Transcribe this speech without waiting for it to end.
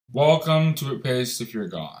Welcome to It Pays to Fear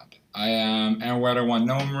God. I am Anwar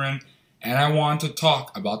Nomarin, and I want to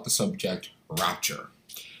talk about the subject rapture.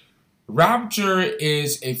 Rapture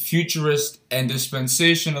is a futurist and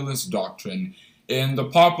dispensationalist doctrine in the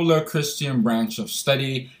popular Christian branch of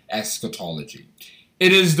study, eschatology.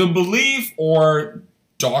 It is the belief or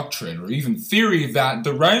doctrine or even theory that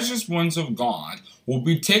the righteous ones of God will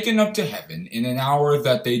be taken up to heaven in an hour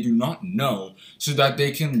that they do not know so that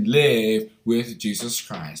they can live with Jesus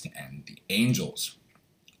Christ and the angels.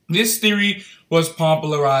 This theory was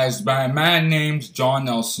popularized by a man named John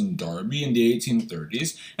Nelson Darby in the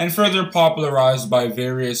 1830s and further popularized by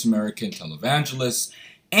various American televangelists.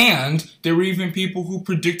 And there were even people who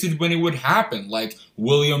predicted when it would happen, like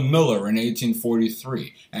William Miller in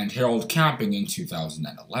 1843 and Harold Camping in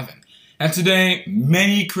 2011. And today,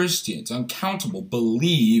 many Christians, uncountable,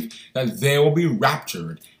 believe that they will be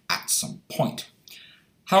raptured at some point.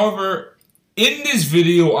 However, in this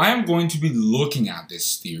video, I am going to be looking at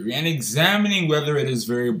this theory and examining whether it is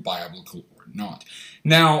very biblical or not.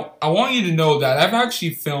 Now, I want you to know that I've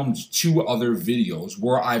actually filmed two other videos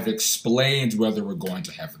where I've explained whether we're going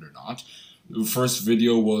to heaven or not. The first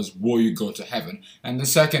video was, will you go to heaven? And the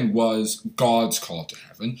second was, God's call to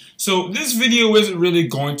heaven. So this video isn't really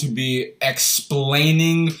going to be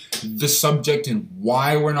explaining the subject and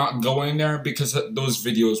why we're not going there, because those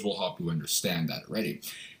videos will help you understand that already.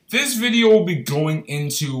 This video will be going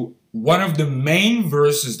into one of the main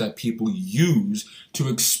verses that people use to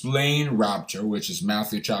explain rapture, which is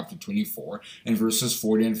Matthew chapter 24 and verses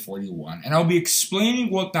 40 and 41. And I'll be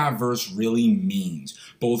explaining what that verse really means,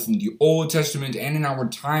 both in the Old Testament and in our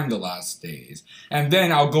time, the last days. And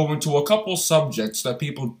then I'll go into a couple subjects that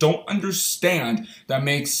people don't understand that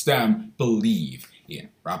makes them believe in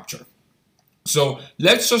rapture. So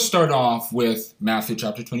let's just start off with Matthew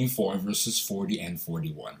chapter 24 verses 40 and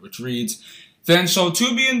 41, which reads, Then shall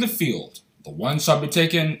two be in the field, the one shall be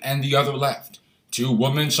taken and the other left. Two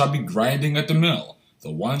women shall be grinding at the mill,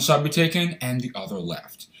 the one shall be taken and the other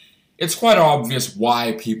left. It's quite obvious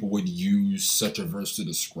why people would use such a verse to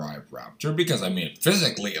describe rapture, because,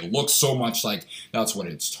 physically it looks so much like that's what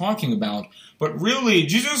it's talking about. But really,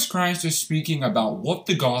 Jesus Christ is speaking about what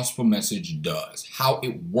the gospel message does, how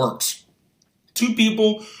it works. Two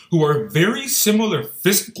people who are very similar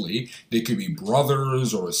physically, they could be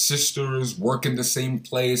brothers or sisters, work in the same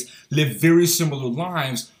place, live very similar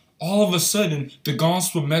lives. All of a sudden, the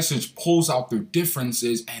gospel message pulls out their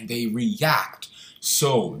differences and they react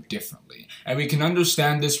so differently. And we can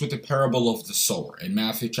understand this with the parable of the sower in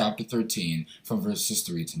Matthew chapter 13 from verses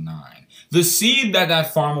 3 to 9. The seed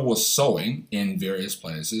that farmer was sowing in various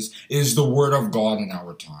places is the word of God in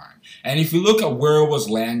our time. And if you look at where it was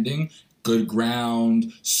landing, good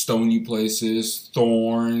ground, stony places,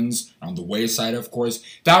 thorns, on the wayside, of course,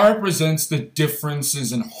 that represents the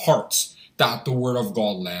differences in hearts that the word of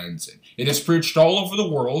God lands in. It is preached all over the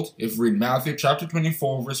world, if we read Matthew chapter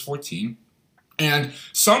 24, verse 14, and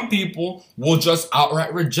some people will just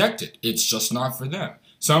outright reject it. It's just not for them.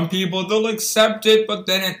 Some people, they'll accept it, but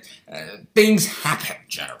then things happen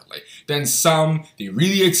generally. Then some, they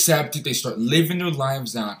really accept it, they start living their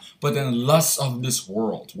lives out, but then lusts of this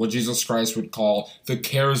world, what Jesus Christ would call the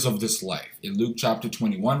cares of this life, in Luke chapter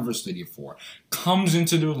 21, verse 34, comes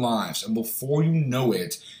into their lives, and before you know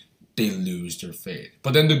it, they lose their faith.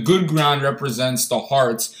 But then the good ground represents the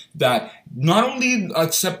hearts that not only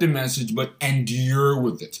accept the message, but endure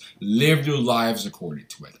with it, live their lives according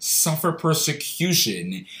to it, suffer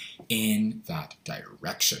persecution in that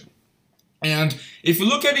direction. And if you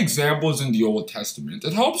look at examples in the Old Testament,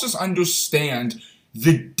 it helps us understand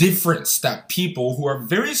the difference that people who are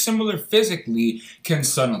very similar physically can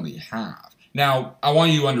suddenly have. Now, I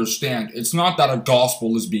want you to understand, it's not that a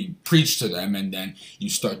gospel is being preached to them and then you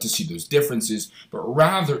start to see those differences, but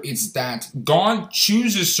rather it's that God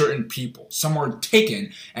chooses certain people. Some are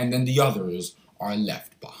taken and then the others are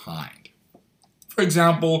left behind. For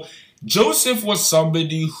example, Joseph was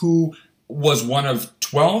somebody who was one of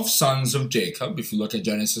 12 sons of Jacob, if you look at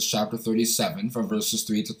Genesis chapter 37 from verses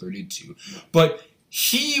 3 to 32. But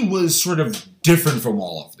he was sort of different from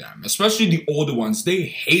all of them, especially the older ones. They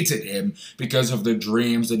hated him because of the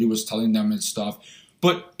dreams that he was telling them and stuff.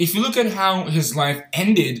 But if you look at how his life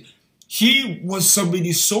ended, he was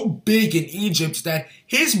somebody so big in Egypt that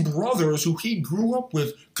his brothers, who he grew up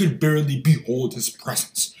with, could barely behold his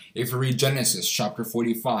presence. If you read Genesis chapter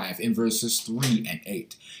 45 in verses 3 and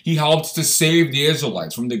 8, he helped to save the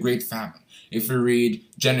Israelites from the great famine. If you read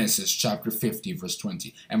Genesis chapter 50, verse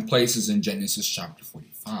 20, and places in Genesis chapter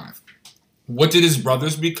 45. What did his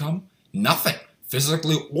brothers become? Nothing,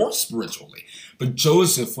 physically or spiritually. but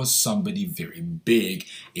Joseph was somebody very big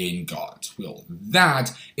in God's will.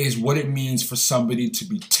 That is what it means for somebody to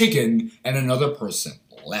be taken and another person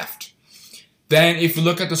left. Then if you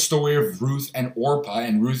look at the story of Ruth and Orpah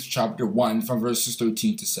in Ruth chapter 1 from verses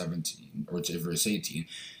 13 to 17, or to verse 18,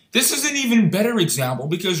 this is an even better example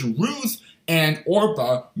because Ruth and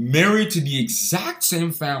Orpah married to the exact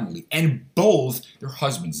same family, and both their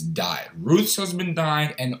husbands died. Ruth's husband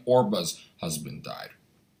died, and Orpah's husband died.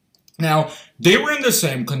 Now, they were in the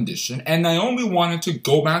same condition, and Naomi wanted to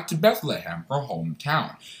go back to Bethlehem, her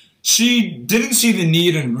hometown. She didn't see the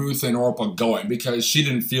need in Ruth and Orpah going because she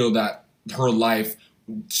didn't feel that her life,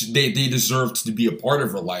 they deserved to be a part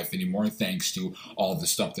of her life anymore, thanks to all the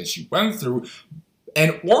stuff that she went through.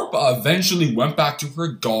 And Orpah eventually went back to her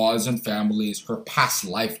gods and families, her past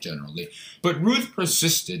life generally. But Ruth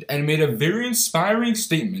persisted and made a very inspiring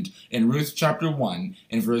statement in Ruth chapter 1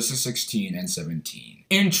 in verses 16 and 17.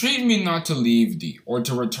 Entreat me not to leave thee, or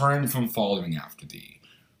to return from following after thee.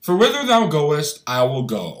 For whither thou goest, I will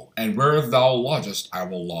go, and where thou lodgest, I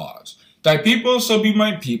will lodge. Thy people shall be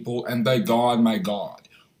my people, and thy God my God.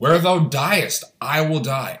 Where thou diest, I will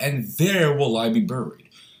die, and there will I be buried.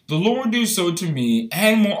 The Lord do so to me,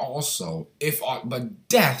 and more also, if aught but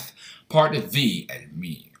death parted thee and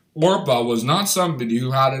me. Orpah was not somebody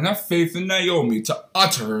who had enough faith in Naomi to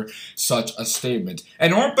utter such a statement.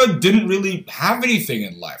 And Orpah didn't really have anything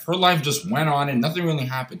in life. Her life just went on and nothing really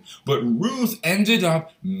happened. But Ruth ended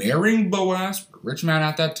up marrying Boaz, a rich man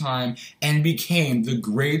at that time, and became the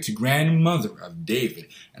great-grandmother of David.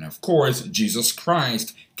 And of course, Jesus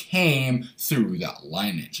Christ came through that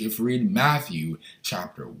lineage. If you read Matthew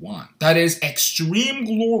chapter 1, that is extreme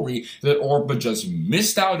glory that Orpah just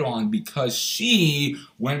missed out on because she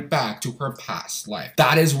went back to her past life.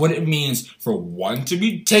 That is what it means for one to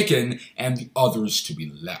be taken and the others to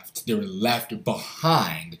be left. They're left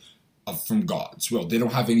behind from God's will. They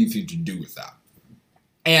don't have anything to do with that.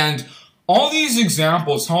 And all these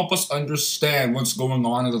examples help us understand what's going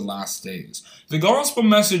on in the last days. The gospel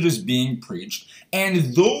message is being preached,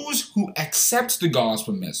 and those who accept the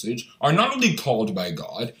gospel message are not only called by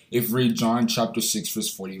God, if you read John chapter 6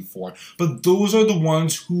 verse 44, but those are the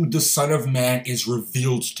ones who the Son of Man is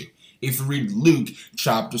revealed to, if you read Luke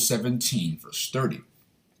chapter 17 verse 30.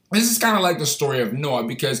 This is kind of like the story of Noah,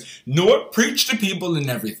 because Noah preached to people and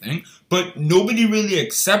everything, but nobody really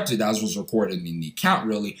accepted, as was recorded in the account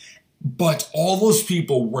really. But all those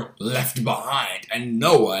people were left behind, and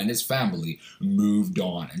Noah and his family moved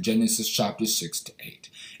on in Genesis chapter 6 to 8.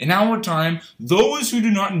 In our time, those who do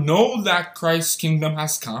not know that Christ's kingdom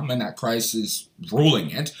has come and that Christ is ruling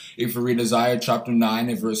it, if you read Isaiah chapter 9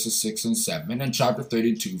 and verses 6 and 7 and chapter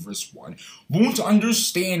 32 verse 1, won't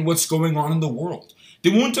understand what's going on in the world. They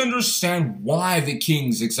won't understand why the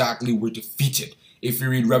kings exactly were defeated. If you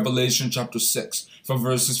read Revelation chapter 6 from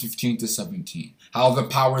verses 15 to 17, how the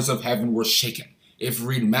powers of heaven were shaken. If you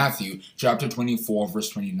read Matthew chapter 24 verse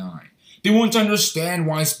 29, they won't understand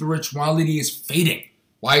why spirituality is fading,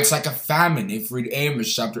 why it's like a famine. If you read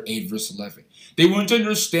Amos chapter 8 verse 11, they won't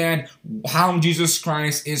understand how Jesus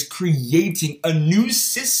Christ is creating a new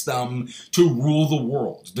system to rule the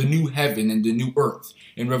world, the new heaven and the new earth.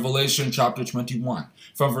 In Revelation chapter 21,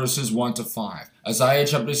 from verses 1 to 5, Isaiah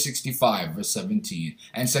chapter 65 verse 17,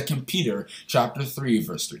 and 2 Peter chapter 3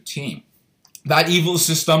 verse 13. That evil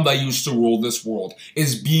system that used to rule this world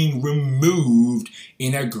is being removed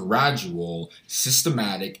in a gradual,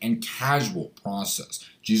 systematic, and casual process.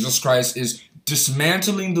 Jesus Christ is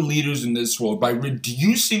dismantling the leaders in this world by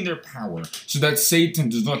reducing their power so that Satan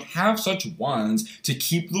does not have such ones to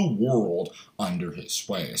keep the world under his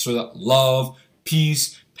sway. So that love,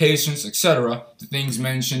 peace, patience, etc., the things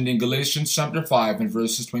mentioned in Galatians chapter 5 and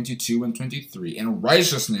verses 22 and 23, and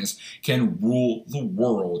righteousness can rule the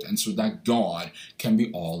world, and so that God can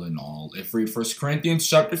be all in all. If we read 1 Corinthians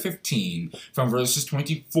chapter 15 from verses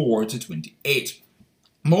 24 to 28.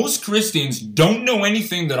 Most Christians don't know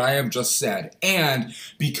anything that I have just said, and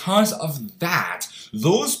because of that,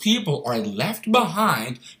 those people are left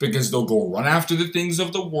behind because they'll go run after the things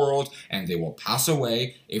of the world and they will pass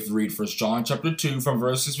away, if you read 1 John chapter 2 from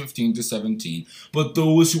verses 15 to 17. But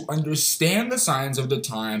those who understand the signs of the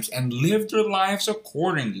times and live their lives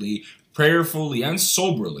accordingly, prayerfully and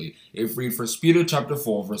soberly, if you read 1 Peter chapter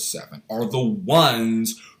 4 verse 7, are the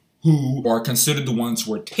ones who are considered the ones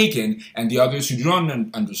who are taken, and the others who do not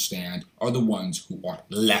understand are the ones who are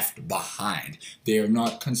left behind. They are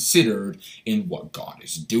not considered in what God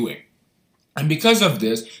is doing. And because of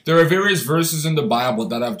this, there are various verses in the Bible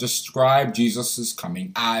that have described Jesus'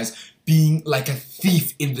 coming as being like a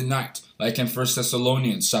thief in the night, like in 1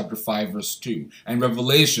 Thessalonians chapter 5 verse 2 and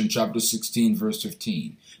Revelation chapter 16 verse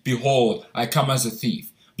 15. Behold, I come as a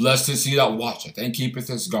thief. Blessed is he that watcheth and keepeth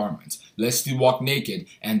his garments, lest he walk naked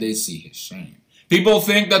and they see his shame. People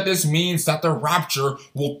think that this means that the rapture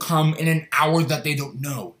will come in an hour that they don't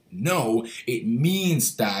know. No, it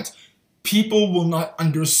means that people will not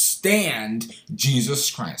understand Jesus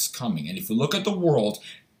Christ coming. And if you look at the world,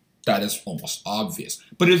 that is almost obvious.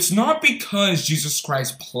 But it's not because Jesus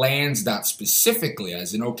Christ plans that specifically,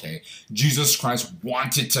 as in, okay, Jesus Christ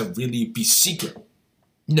wanted to really be secret.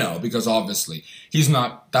 No, because obviously, he's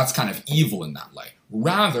not, that's kind of evil in that light.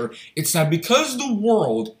 Rather, it's that because the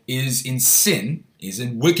world is in sin, is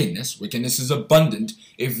in wickedness is abundant,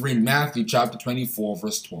 if you read Matthew chapter 24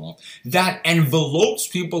 verse 12, that envelopes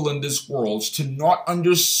people in this world to not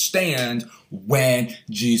understand when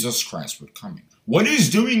Jesus Christ would come in. What he's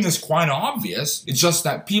doing is quite obvious. It's just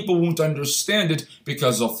that people won't understand it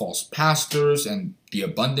because of false pastors and the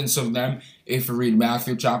abundance of them, if you read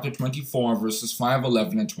Matthew chapter 24, verses 5,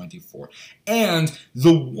 11, and 24. And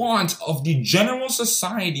the want of the general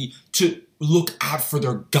society to look out for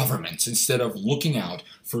their governments instead of looking out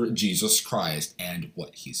for Jesus Christ and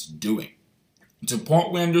what he's doing. It's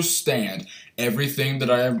important we understand everything that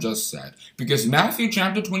I have just said, because Matthew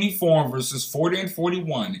chapter 24 verses 40 and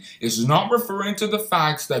 41 is not referring to the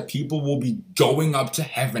facts that people will be going up to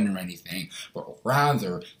heaven or anything, but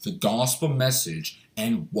rather the gospel message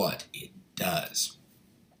and what it does.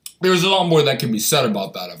 There's a lot more that can be said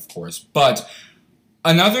about that, of course, but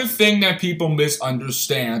another thing that people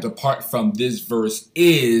misunderstand apart from this verse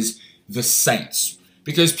is the saints.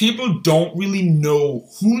 Because people don't really know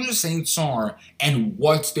who the saints are and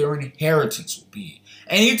what their inheritance will be.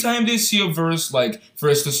 Anytime they see a verse like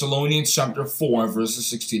 1 Thessalonians chapter 4, verses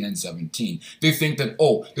 16 and 17, they think that,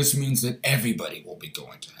 oh, this means that everybody will be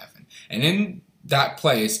going to heaven. And in that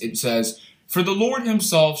place, it says, for the Lord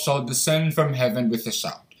himself shall descend from heaven with a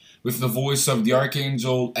shout, with the voice of the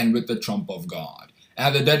archangel, and with the trump of God.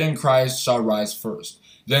 And the dead in Christ shall rise first.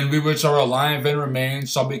 Then we which are alive and remain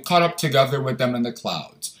shall be caught up together with them in the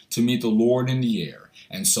clouds, to meet the Lord in the air,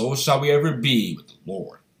 and so shall we ever be with the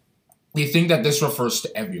Lord. They think that this refers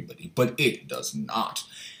to everybody, but it does not.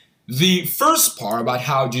 The first part about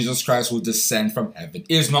how Jesus Christ will descend from heaven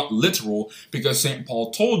is not literal, because St.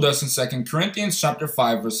 Paul told us in 2 Corinthians chapter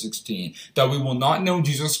 5 verse 16 that we will not know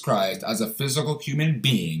Jesus Christ as a physical human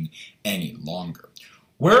being any longer.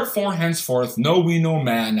 Wherefore henceforth know we no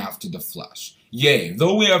man after the flesh. Yea,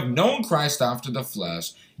 though we have known Christ after the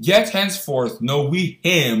flesh, yet henceforth know we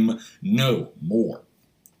him no more.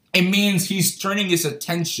 It means he's turning his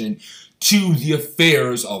attention to the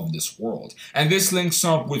affairs of this world. And this links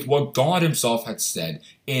up with what God himself had said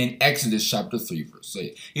in Exodus chapter 3 verse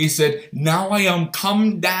 8. He said, now I am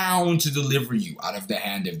come down to deliver you out of the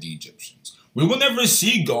hand of the Egyptians. We will never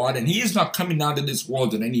see God, and he is not coming down to this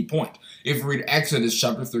world at any point. If we read Exodus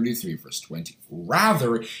chapter 33 verse 20.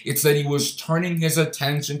 Rather, it's that he was turning his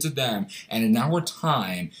attention to them, and in our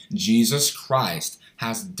time, Jesus Christ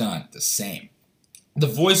has done the same. The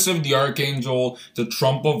voice of the archangel, the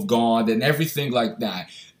trump of God, and everything like that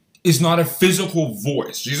is not a physical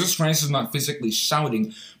voice. Jesus Christ is not physically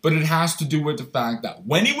shouting, but it has to do with the fact that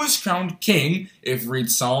when he was crowned king, if we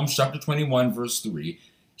read Psalms chapter 21 verse 3,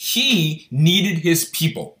 he needed his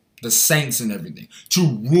people, the saints and everything,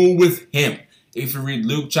 to rule with him. If you read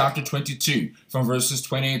Luke chapter 22 from verses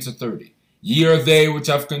 28 to 30. Ye are they which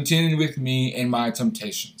have continued with me in my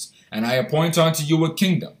temptations, and I appoint unto you a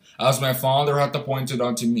kingdom, as my Father hath appointed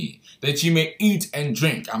unto me, that ye may eat and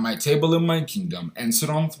drink at my table in my kingdom, and sit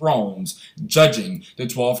on thrones, judging the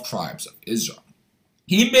 12 tribes of Israel.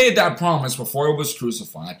 He made that promise before he was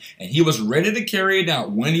crucified, and he was ready to carry it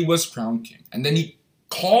out when he was crowned king. And then he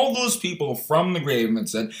called those people from the grave and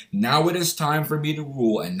said, now it is time for me to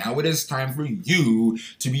rule, and now it is time for you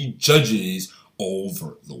to be judges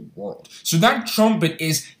over the world. So that trumpet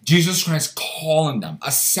is Jesus Christ calling them,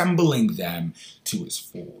 assembling them to his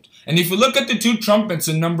fold. And if you look at the two trumpets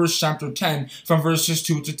in Numbers chapter 10, from verses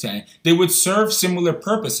 2 to 10, they would serve similar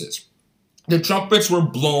purposes. The trumpets were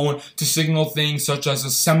blown to signal things such as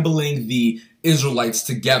assembling the Israelites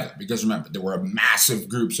together, because remember, they were a massive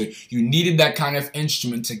group, so you needed that kind of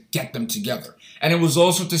instrument to get them together. And it was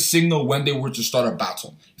also to signal when they were to start a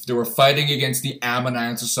battle. If they were fighting against the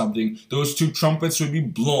Ammonites or something, those two trumpets would be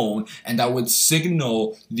blown, and that would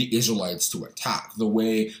signal the Israelites to attack, the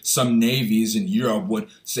way some navies in Europe would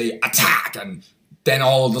say attack, and then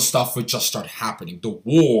all of the stuff would just start happening. The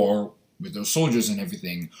war with their soldiers and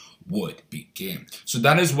everything would begin. So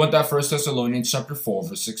that is what that 1 Thessalonians chapter 4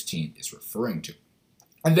 verse 16 is referring to.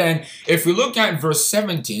 And then if we look at verse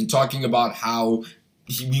 17, talking about how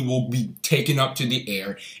we will be taken up to the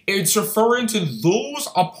air, it's referring to those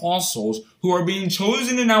apostles who are being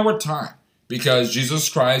chosen in our time, because Jesus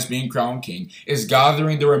Christ, being crowned king, is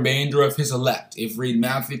gathering the remainder of his elect. If we read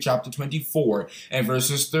Matthew chapter 24 and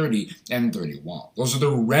verses 30 and 31. Those are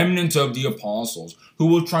the remnant of the apostles who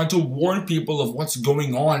will try to warn people of what's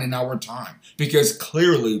going on in our time, because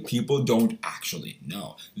clearly people don't actually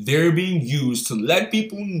know. They're being used to let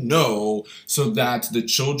people know so that the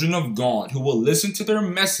children of God who will listen to their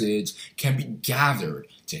message can be gathered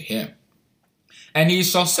to him. And he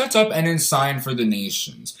shall set up an ensign for the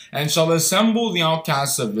nations, and shall assemble the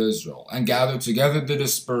outcasts of Israel, and gather together the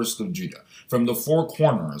dispersed of Judah, from the four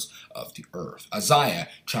corners of the earth. Isaiah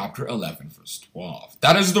chapter 11 verse 12.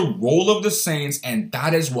 That is the role of the saints, and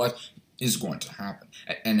that is what is going to happen,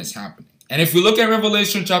 and is happening. And if we look at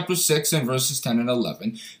Revelation chapter 6 and verses 10 and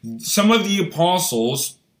 11, some of the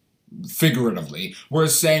apostles, figuratively, were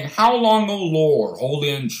saying, "How long, O Lord, holy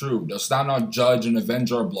and true, dost thou not judge and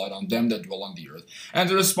avenge our blood on them that dwell on the earth?" And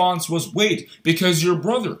the response was, "Wait, because your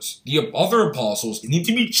brothers, the other apostles, need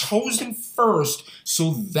to be chosen first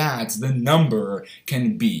so that the number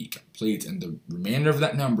can be complete." And the remainder of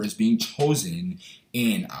that number is being chosen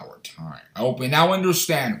in our time. I hope we now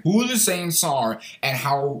understand who the saints are and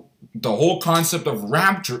how the whole concept of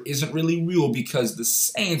rapture isn't really real, because the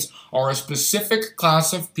saints are a specific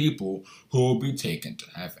class of people who will be taken to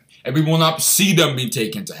heaven. And we will not see them be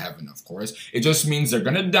taken to heaven, of course. It just means they're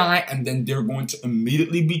going to die, and then they're going to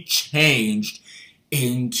immediately be changed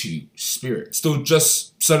into spirits. They'll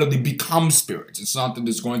just suddenly become spirits. It's not that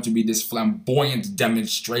there's going to be this flamboyant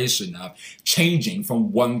demonstration of changing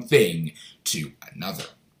from one thing to another.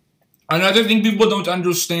 Another thing people don't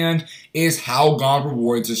understand is how God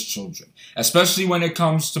rewards his children, especially when it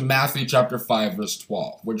comes to Matthew chapter 5 verse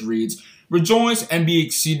 12, which reads, "Rejoice and be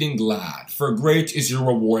exceeding glad, for great is your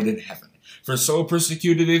reward in heaven. For so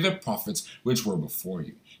persecuted they the prophets which were before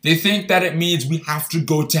you." They think that it means we have to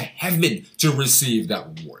go to heaven to receive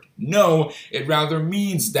that reward. No, it rather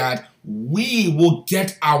means that we will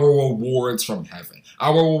get our rewards from heaven.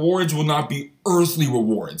 Our rewards will not be earthly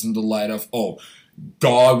rewards in the light of, oh,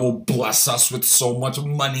 God will bless us with so much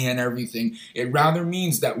money and everything. It rather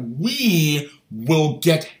means that we will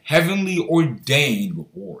get heavenly ordained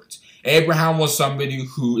rewards. Abraham was somebody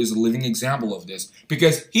who is a living example of this,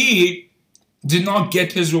 because he did not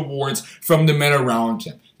get his rewards from the men around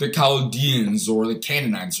him, the Chaldeans or the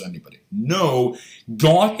Canaanites or anybody. No,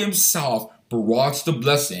 God himself brought the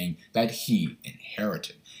blessing that he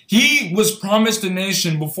inherited. He was promised a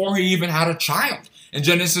nation before he even had a child. In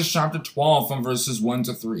Genesis chapter 12 from verses 1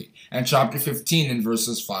 to 3, and chapter 15 in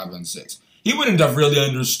verses 5 and 6. He wouldn't have really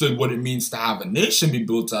understood what it means to have a nation be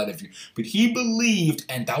built out of you, but he believed,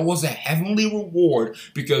 and that was a heavenly reward,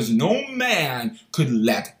 because no man could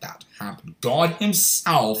let that happen. God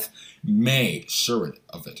himself made sure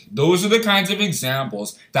of it. Those are the kinds of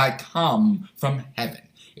examples that come from heaven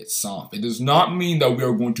itself. It does not mean that we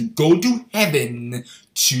are going to go to heaven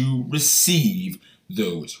to receive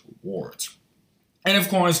those rewards. And of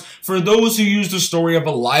course, for those who use the story of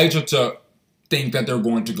Elijah to think that they're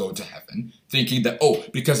going to go to heaven, thinking that, oh,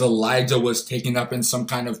 because Elijah was taken up in some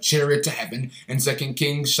kind of chariot to heaven in 2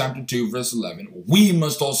 Kings chapter 2 verse 11, we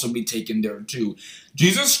must also be taken there too.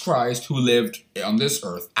 Jesus Christ, who lived on this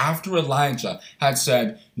earth after Elijah, had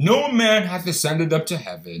said, "No man hath ascended up to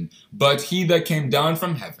heaven, but he that came down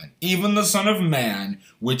from heaven, even the Son of Man,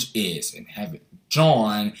 which is in heaven."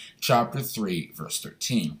 John chapter 3 verse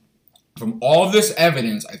 13. From all this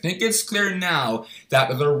evidence, I think it's clear now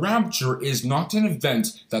that the rapture is not an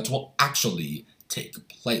event that will actually take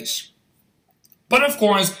place. But of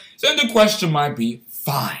course, then the question might be,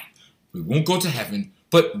 fine, we won't go to heaven,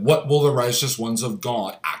 but what will the righteous ones of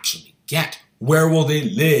God actually get? Where will they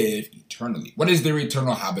live eternally? What is their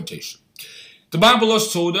eternal habitation? The Bible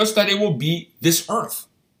has told us that it will be this earth.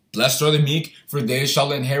 Blessed are the meek, for they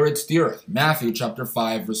shall inherit the earth. Matthew chapter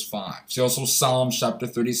 5, verse 5. See also Psalm chapter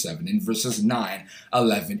 37 in verses 9,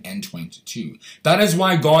 11, and 22. That is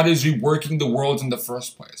why God is reworking the world in the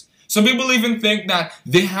first place. Some people even think that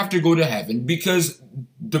they have to go to heaven because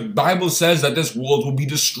the Bible says that this world will be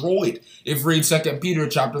destroyed. If we read 2 Peter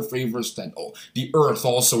chapter 3, verse 10, oh, the earth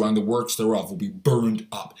also and the works thereof will be burned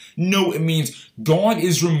up. No, it means God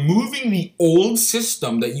is removing the old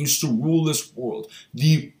system that used to rule this world.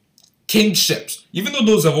 The kingships, even though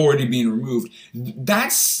those have already been removed,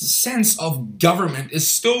 that sense of government is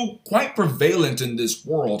still quite prevalent in this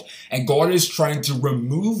world, and God is trying to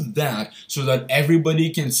remove that so that everybody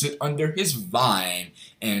can sit under his vine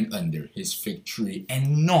and under his fig tree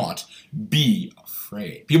and not be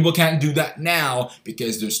afraid. People can't do that now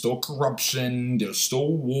because there's still corruption, there's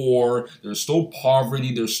still war, there's still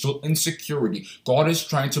poverty, there's still insecurity. God is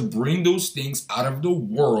trying to bring those things out of the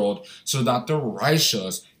world so that the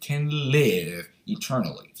righteous can live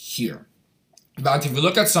eternally here. In fact, if you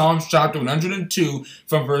look at Psalms chapter 102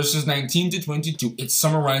 from verses 19 to 22, it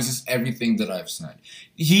summarizes everything that I've said.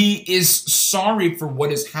 He is sorry for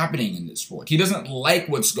what is happening in this world. He doesn't like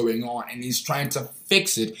what's going on, and he's trying to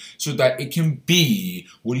fix it so that it can be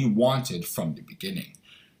what he wanted from the beginning.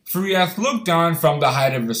 For he hath looked down from the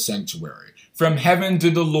height of his sanctuary. From heaven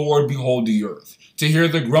did the Lord behold the earth, to hear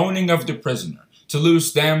the groaning of the prisoner, to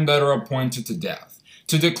loose them that are appointed to death,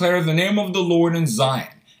 to declare the name of the Lord in Zion,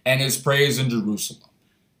 and his praise in Jerusalem,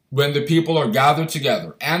 when the people are gathered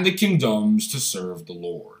together, and the kingdoms to serve the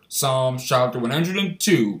Lord. Psalms chapter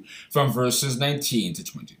 102 from verses 19 to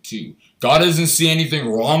 22. God doesn't see anything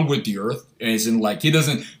wrong with the earth. It isn't like he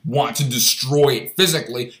doesn't want to destroy it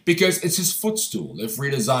physically because it's his footstool. If we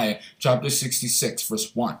read Isaiah chapter 66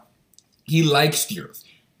 verse 1. He likes the earth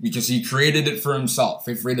because he created it for himself.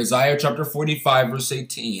 If we read Isaiah chapter 45 verse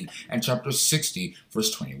 18 and chapter 60 verse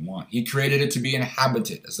 21. He created it to be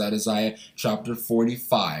inhabited, as that Isaiah chapter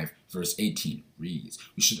 45 verse 18 reads.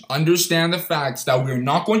 We should understand the facts that we're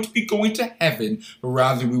not going to be going to heaven, but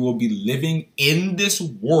rather we will be living in this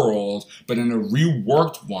world, but in a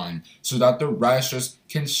reworked one, so that the righteous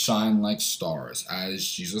can shine like stars, as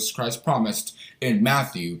Jesus Christ promised in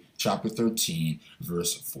Matthew chapter 13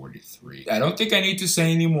 verse 43. I don't think I need to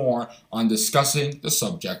say any more on discussing the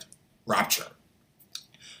subject rapture.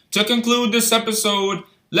 To conclude this episode,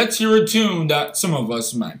 let's hear a tune that some of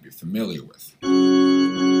us might be familiar with.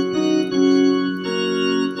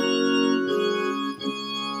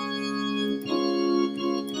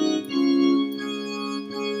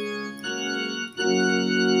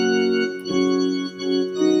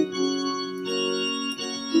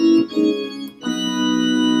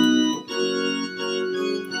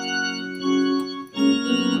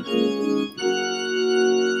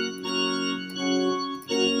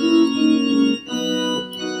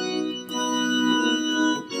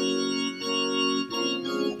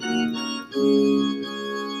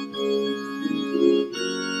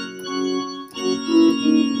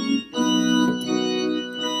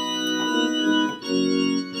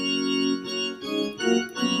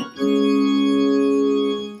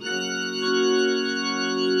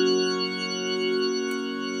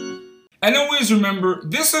 And always remember,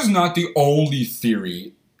 this is not the only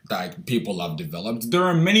theory that people have developed. There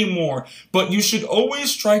are many more, but you should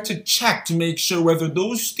always try to check to make sure whether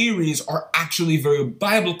those theories are actually very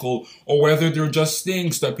biblical or whether they're just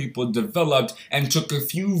things that people developed and took a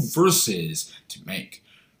few verses to make.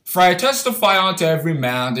 For I testify unto every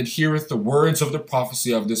man that heareth the words of the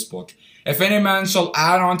prophecy of this book. If any man shall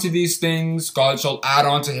add unto these things, God shall add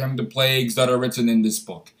unto him the plagues that are written in this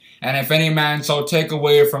book. And if any man shall take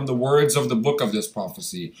away from the words of the book of this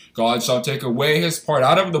prophecy, God shall take away his part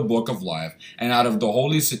out of the book of life, and out of the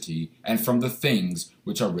holy city, and from the things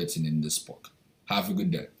which are written in this book. Have a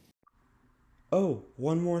good day. Oh,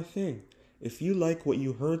 one more thing. If you like what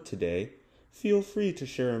you heard today, feel free to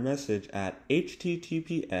share a message at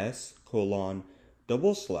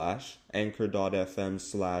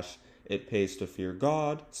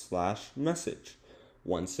https://anchor.fm/itpaystofeargod/message.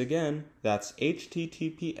 Once again, that's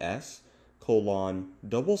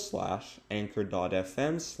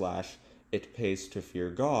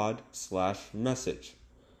https://anchor.fm/itpaystofeargod/message.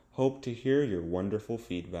 Hope to hear your wonderful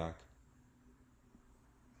feedback.